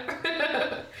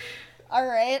that. All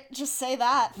right, just say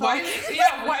that. Why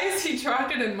is he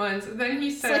tracked in months? Then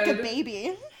he said... It's like a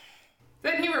baby.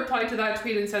 Then he replied to that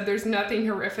tweet and said, there's nothing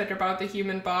horrific about the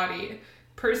human body.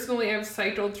 Personally, I've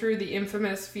cycled through the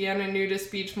infamous Vienna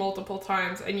nudist beach multiple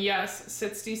times, and yes,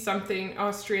 60-something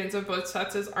Austrians of both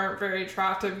sexes aren't very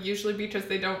attractive, usually because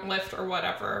they don't lift or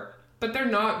whatever. But they're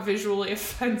not visually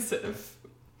offensive.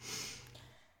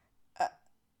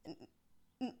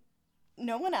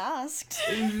 No one asked.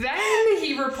 Then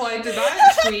he replied to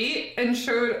that tweet and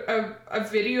showed a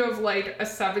video of like a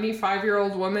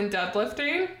 75-year-old woman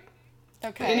deadlifting.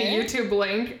 Okay. In a YouTube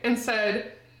link and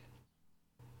said,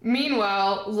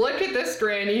 meanwhile, look at this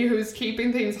granny who's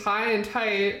keeping things high and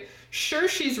tight. Sure,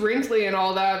 she's wrinkly and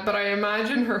all that, but I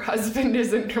imagine her husband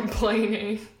isn't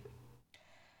complaining.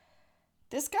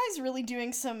 This guy's really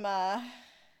doing some,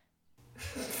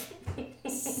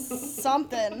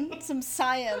 some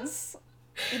science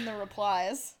in the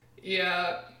replies.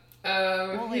 Yeah.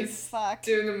 Holy he's fuck.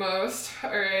 doing the most.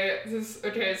 Alright,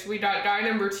 okay, so we got guy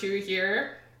number 2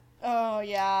 here. Oh,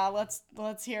 yeah, let's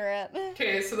hear it.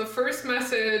 Okay, so the first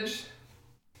message,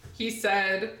 he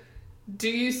said, "Do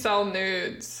you sell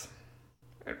nudes?"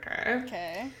 Okay.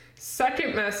 Okay.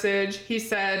 Second message, he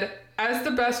said, "As the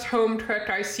best home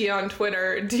trick I see on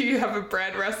Twitter, do you have a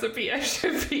bread recipe I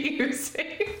should be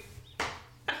using?"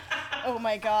 Oh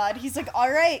my god. He's like,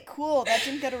 alright, cool, that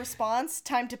didn't get a response.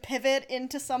 Time to pivot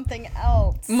into something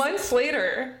else. Months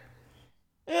later.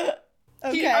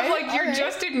 Okay, I'm like, you're alright.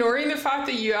 just ignoring the fact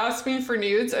that you asked me for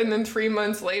nudes, and then 3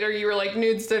 months later you were like,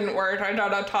 nudes didn't work. I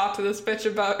gotta talk to this bitch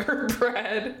about her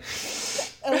bread.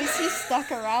 At least he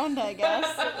stuck around, I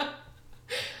guess.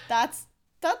 That's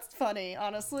funny,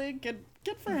 honestly. Good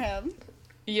for him.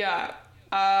 Yeah.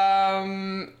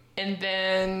 And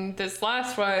then this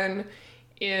last one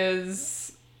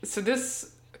is,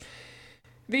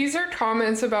 these are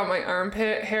comments about my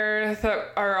armpit hair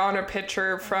that are on a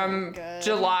picture from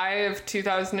July of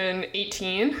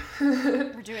 2018.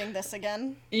 We're doing this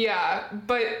again. Yeah,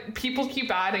 but people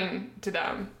keep adding to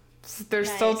them. So they're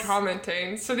still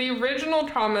commenting. So the original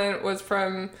comment was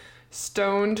from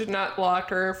Stoned Nut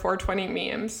Locker 420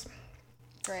 Memes.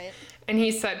 Great. And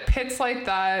he said, "Pits like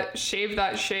that, shave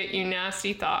that shit, you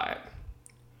nasty thought."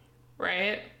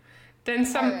 Right? Then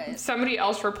somebody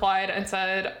else replied and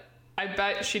said, "I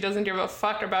bet she doesn't give a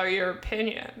fuck about your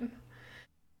opinion."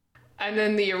 And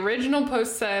then the original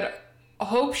post said,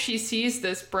 "Hope she sees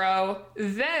this, bro."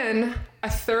 Then a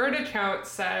third account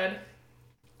said,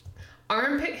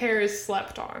 "Armpit hair is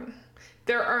slept on.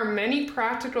 There are many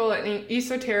practical and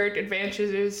esoteric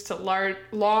advantages to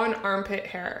long armpit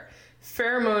hair.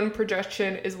 Pheromone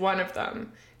projection is one of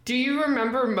them. Do you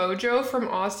remember Mojo from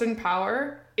Austin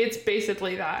Power? It's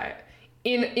basically that.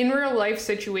 In real life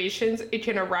situations, it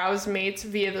can arouse mates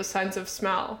via the sense of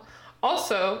smell.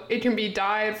 Also, it can be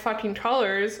dyed fucking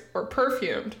colors or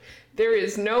perfumed. There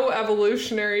is no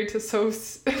evolutionary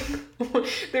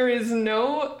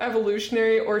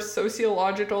or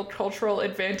sociological cultural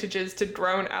advantages to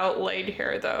grown out laid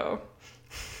hair, though."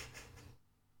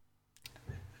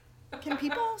 Can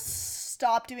people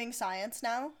stop doing science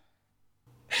now?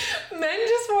 Men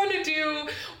just want to do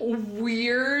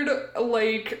weird,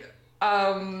 like,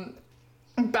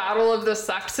 battle of the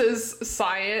sexes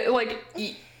science, like,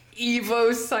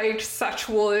 Evo psych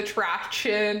sexual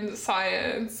attraction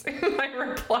science in my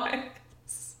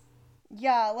replies.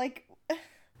 Yeah, like,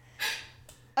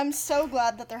 I'm so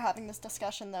glad that they're having this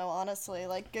discussion, though, honestly.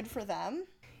 Like, good for them.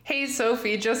 Hey,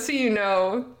 Sophie, just so you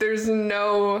know, there's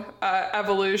no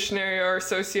evolutionary or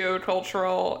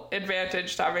sociocultural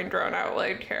advantage to having grown out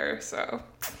leg hair, so...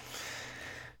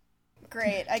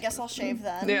 Great, I guess I'll shave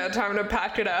then. Yeah, time to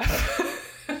pack it up.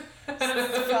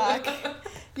 Fuck.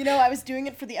 You know, I was doing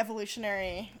it for the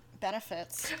evolutionary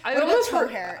benefits. I What almost about toe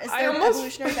for- hair? Is I there almost-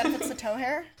 evolutionary benefits to toe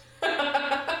hair?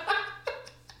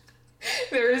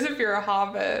 There is if you're a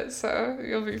hobbit, so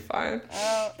you'll be fine.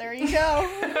 Oh, there you go.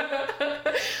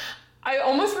 I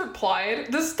almost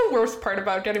replied. This is the worst part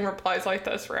about getting replies like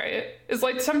this, right? Is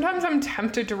like sometimes I'm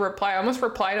tempted to reply. I almost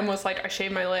replied and was like, "I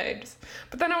shave my legs."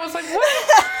 But then I was like,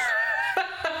 what?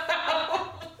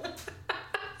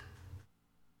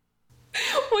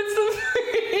 What's the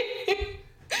thing?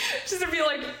 Just to be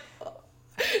like,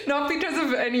 not because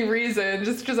of any reason,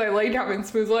 just because I like having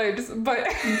smooth legs, but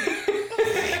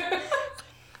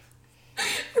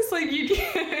it's like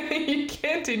you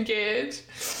can't engage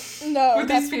No, with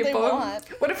that's these what people. they want.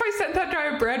 What if I sent that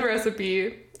guy a bread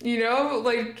recipe? You know,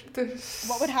 like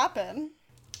What would happen?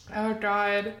 Oh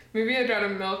God, maybe I gotta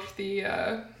milk the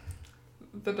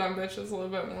dumb bitches a little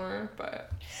bit more,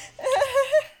 but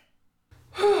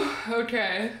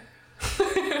okay.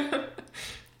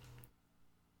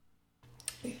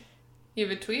 You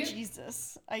have a tweet?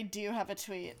 Jesus, I do have a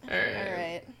tweet. All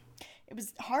right. It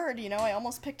was hard, you know. I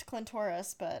almost picked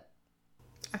Clintoris, but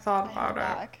I thought I about held it.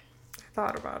 back.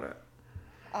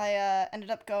 I I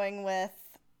ended up going with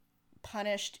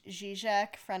Punished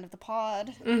Zizek, friend of the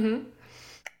pod. Mm-hmm.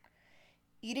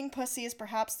 Eating pussy is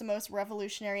perhaps the most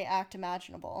revolutionary act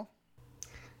imaginable.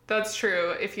 That's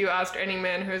true. If you asked any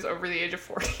man who's over the age of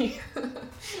 40.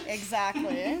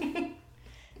 Exactly.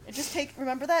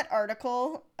 Remember that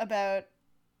article about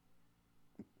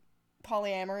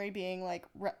polyamory being like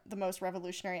the most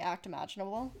revolutionary act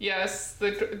imaginable? Yes,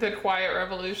 the quiet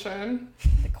revolution.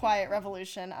 The quiet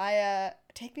revolution.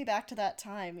 Take me back to that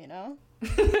time, you know?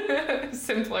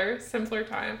 simpler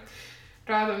time.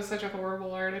 God, that was such a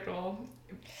horrible article.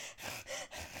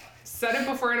 said it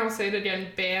before and I'll say it again.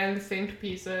 Ban think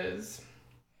pieces.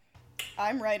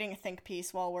 I'm writing a think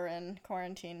piece while we're in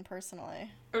quarantine, personally.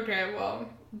 Okay, well,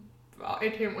 I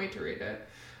can't wait to read it.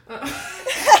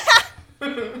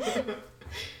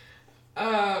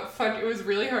 Fuck, it was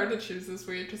really hard to choose this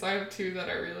week because I have two that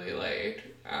I really liked.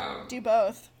 Do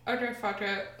both. Okay, fuck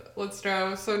it. Let's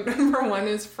go. So number one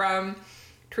is from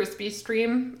Crispy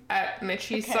Stream at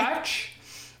Mitchy Such.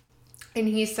 And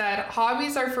he said,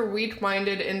 hobbies are for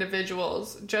weak-minded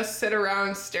individuals. Just sit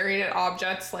around staring at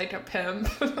objects like a pimp.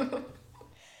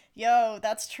 Yo,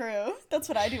 that's true. That's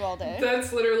what I do all day.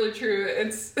 That's literally true.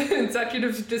 It's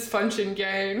executive dysfunction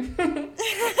gang.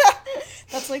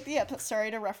 That's like the sorry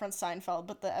to reference Seinfeld,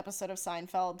 but the episode of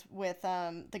Seinfeld with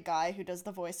the guy who does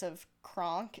the voice of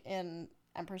Kronk in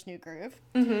Emperor's New Groove.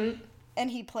 Mm-hmm. And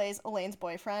he plays Elaine's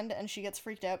boyfriend, and she gets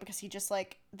freaked out because he just,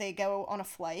 like, they go on a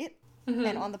flight, Mm-hmm.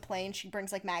 and on the plane she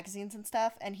brings, like, magazines and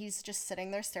stuff, and he's just sitting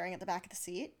there staring at the back of the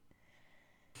seat.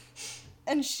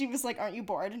 And she was like, aren't you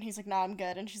bored? And he's like, nah, I'm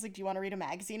good. And she's like, do you want to read a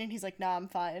magazine? And he's like, nah, I'm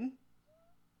fine.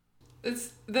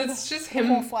 That's just the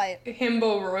whole flight.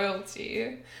 Himbo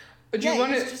royalty. He's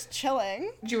just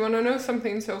chilling. Do you want to know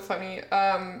something so funny?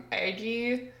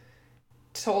 Aggie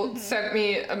sent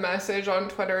me a message on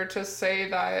Twitter to say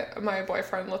that my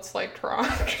boyfriend looks like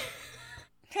Tronk.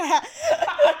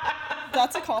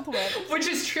 That's a compliment. Which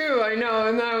is true, I know.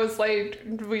 And then I was like,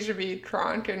 we should be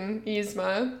Tronk and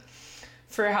Yzma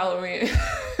for Halloween.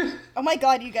 Oh my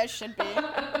god, you guys should be.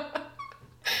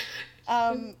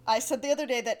 I said the other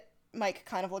day that Mike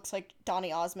kind of looks like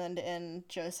Donny Osmond in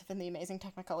Joseph and the Amazing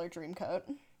Technicolor Dreamcoat.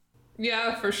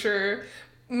 Yeah, for sure.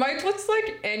 Mike looks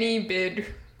like any big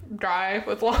guy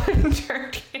with long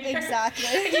dark hair.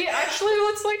 Exactly. He actually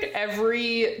looks like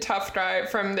every tough guy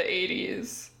from the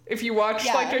 80s. If you watch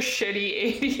like a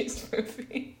shitty 80s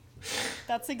movie.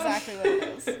 That's exactly what it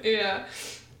is. Yeah.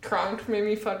 Kronk made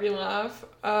me fucking laugh.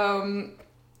 Alright,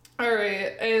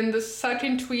 and the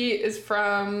second tweet is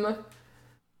from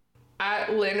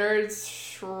at Leonard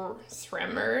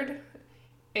Sremerd.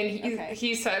 And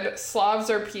he said, Slavs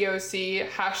are POC,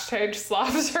 hashtag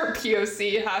Slavs are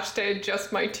POC, hashtag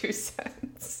just my 2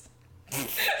 cents.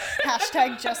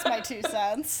 Hashtag just my 2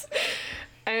 cents.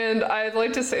 And I'd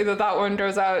like to say that one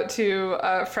goes out to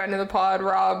friend of the pod,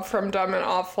 Rob from Dumb and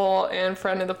Awful, and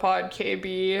friend of the pod,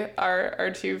 KB,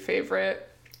 our two favorite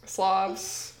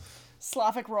Slavs.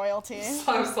 Slavic royalty.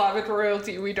 Slavic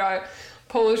royalty. We got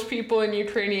Polish people and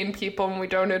Ukrainian people, and we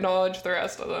don't acknowledge the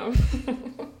rest of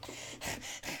them.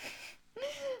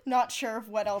 Not sure of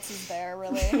what else is there,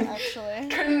 really, actually.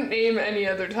 Couldn't name any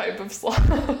other type of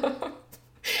Slav.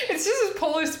 It's just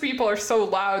Polish people are so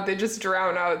loud, they just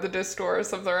drown out the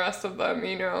discourse of the rest of them,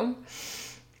 you know?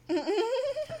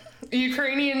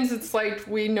 Ukrainians, it's like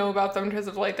we know about them because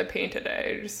of, like, the painted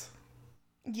eggs.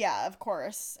 Yeah, of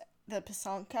course. The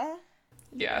pisanka?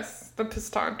 Yes, the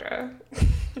pistanka.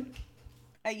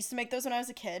 I used to make those when I was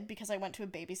a kid because I went to a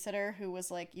babysitter who was,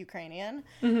 like, Ukrainian.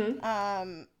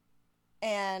 Mm-hmm.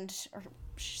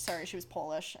 She was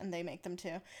Polish, and they make them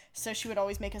too. So she would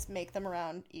always make us make them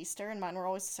around Easter, and mine were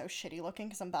always so shitty looking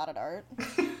because I'm bad at art.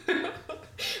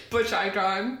 Butch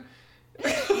icon.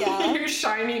 Yeah. You're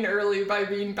shining early by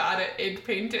being bad at egg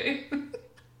painting.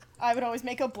 I would always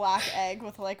make a black egg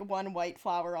with, like, one white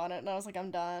flower on it, and I was like,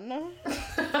 I'm done.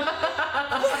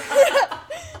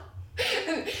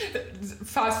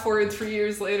 Fast forward 3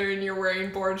 years later and you're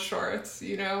wearing board shorts,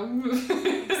 you know?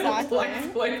 Exactly.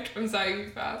 like comes at you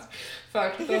fast.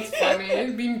 Fuck, that's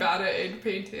funny. Being bad at egg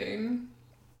painting.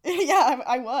 Yeah,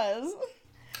 I was.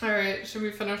 Alright, should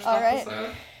we finish the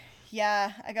episode?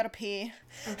 Yeah, I gotta pee.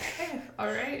 Okay,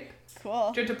 alright.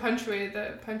 Cool. Good to punctuate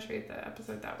the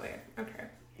episode that way. Okay.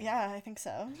 Yeah, I think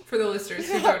so. For the listeners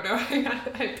who don't know,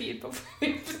 I peed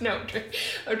before. No, okay.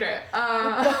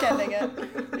 Bookending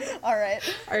it. All right.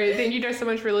 Thank you guys so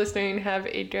much for listening. Have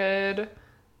a good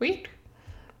week.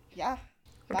 Yeah.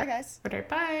 Bye, guys. Okay,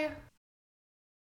 bye.